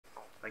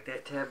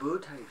Like that taboo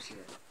type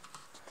shit.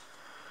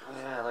 Oh,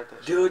 yeah, I like that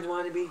shit. Dudes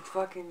want to be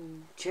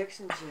fucking chicks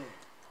and shit.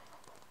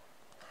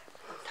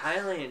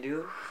 Thailand,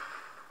 dude.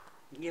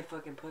 You can get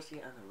fucking pussy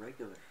on the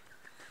regular.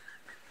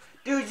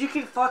 Dude, you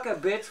can fuck a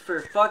bitch for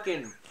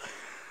fucking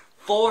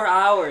 4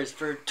 hours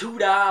for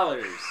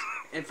 $2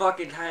 in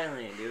fucking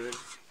Thailand, dude.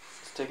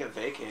 Let's take a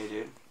vacay,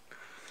 dude.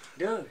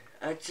 Dude,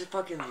 it's just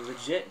fucking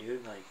legit,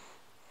 dude. Like,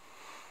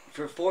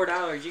 for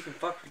 $4 you can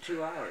fuck for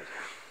 2 hours.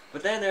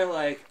 But then they're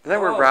like, Is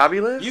that where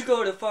Robbie lives? You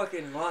go to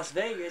fucking Las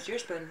Vegas, you're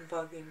spending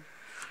fucking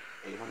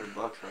 $800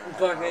 for a half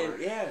fucking hour.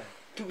 yeah,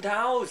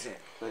 2,000.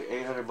 Like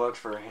 $800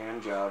 for a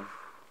hand job.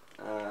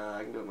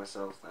 I can do it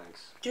myself,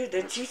 thanks. Dude,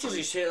 that teaches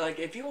you shit. Like,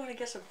 if you want to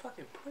get some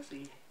fucking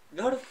pussy,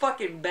 go to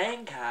fucking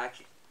Bangkok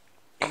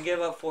and give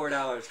up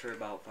 $4 for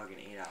about fucking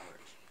 8 hours.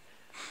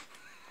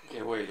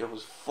 Okay, wait, it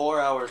was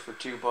 4 hours for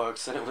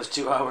 $2, and it was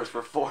 2 hours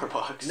for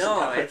 $4.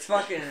 No, it's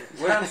fucking.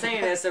 What I'm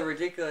saying is so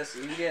ridiculous.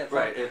 You get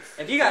right.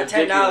 If you got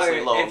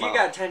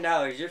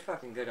 $10, you're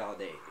fucking good all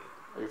day,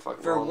 dude. You're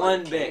fucking For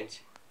one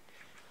bitch.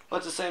 Well,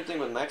 it's the same thing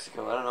with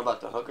Mexico. I don't know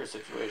about the hooker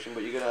situation,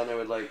 but you go down there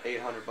with like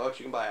 $800,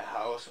 you can buy a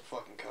house, a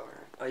fucking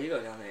car. Oh, you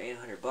go down there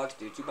 $800,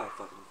 dude. You buy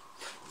fucking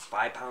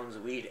 5 pounds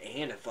of weed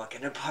and a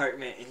fucking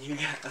apartment, and you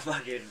got a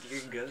fucking.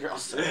 You're good. You're all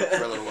set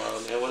for a little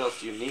while, man. What else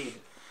do you need?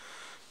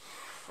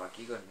 Fuck,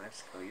 you go to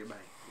Mexico, you're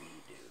buying